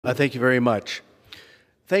Thank you very much.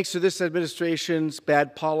 Thanks to this administration's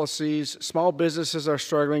bad policies, small businesses are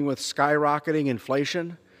struggling with skyrocketing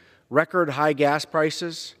inflation, record high gas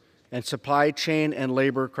prices, and supply chain and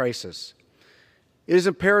labor crisis. It is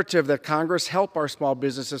imperative that Congress help our small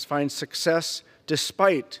businesses find success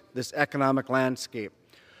despite this economic landscape.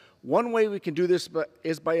 One way we can do this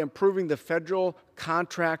is by improving the federal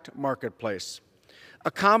contract marketplace. A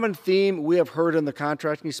common theme we have heard in the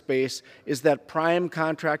contracting space is that prime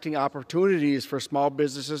contracting opportunities for small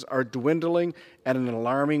businesses are dwindling at an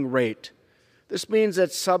alarming rate. This means that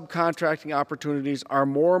subcontracting opportunities are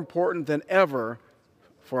more important than ever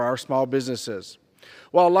for our small businesses.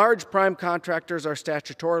 While large prime contractors are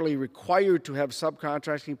statutorily required to have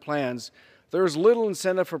subcontracting plans, there is little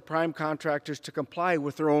incentive for prime contractors to comply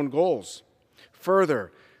with their own goals.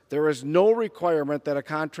 Further, there is no requirement that a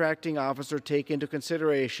contracting officer take into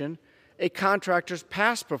consideration a contractor's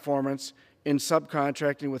past performance in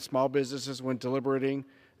subcontracting with small businesses when deliberating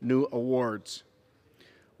new awards.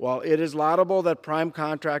 While it is laudable that prime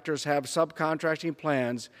contractors have subcontracting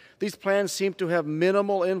plans, these plans seem to have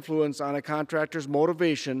minimal influence on a contractor's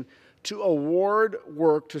motivation to award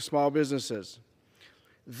work to small businesses.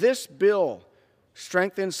 This bill,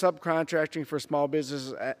 Strengthen Subcontracting for Small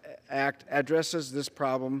Businesses Act, addresses this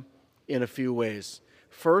problem in a few ways.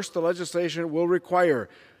 First, the legislation will require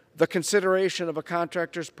the consideration of a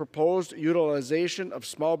contractor's proposed utilization of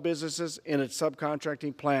small businesses in its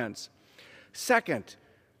subcontracting plans. Second,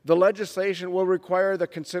 the legislation will require the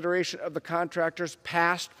consideration of the contractor's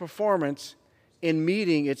past performance in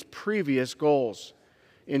meeting its previous goals.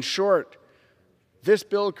 In short, this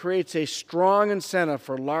bill creates a strong incentive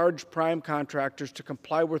for large prime contractors to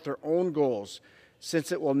comply with their own goals,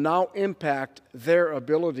 since it will now impact their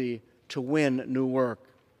ability to win new work.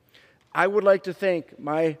 I would like to thank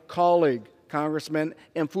my colleague, Congressman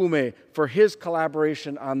Mfume, for his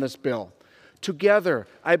collaboration on this bill. Together,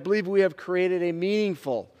 I believe we have created a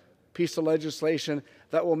meaningful piece of legislation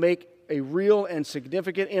that will make a real and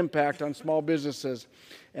significant impact on small businesses,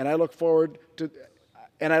 and I look forward to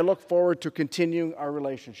continuing our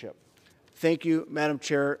relationship. Thank you, Madam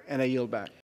Chair, and I yield back.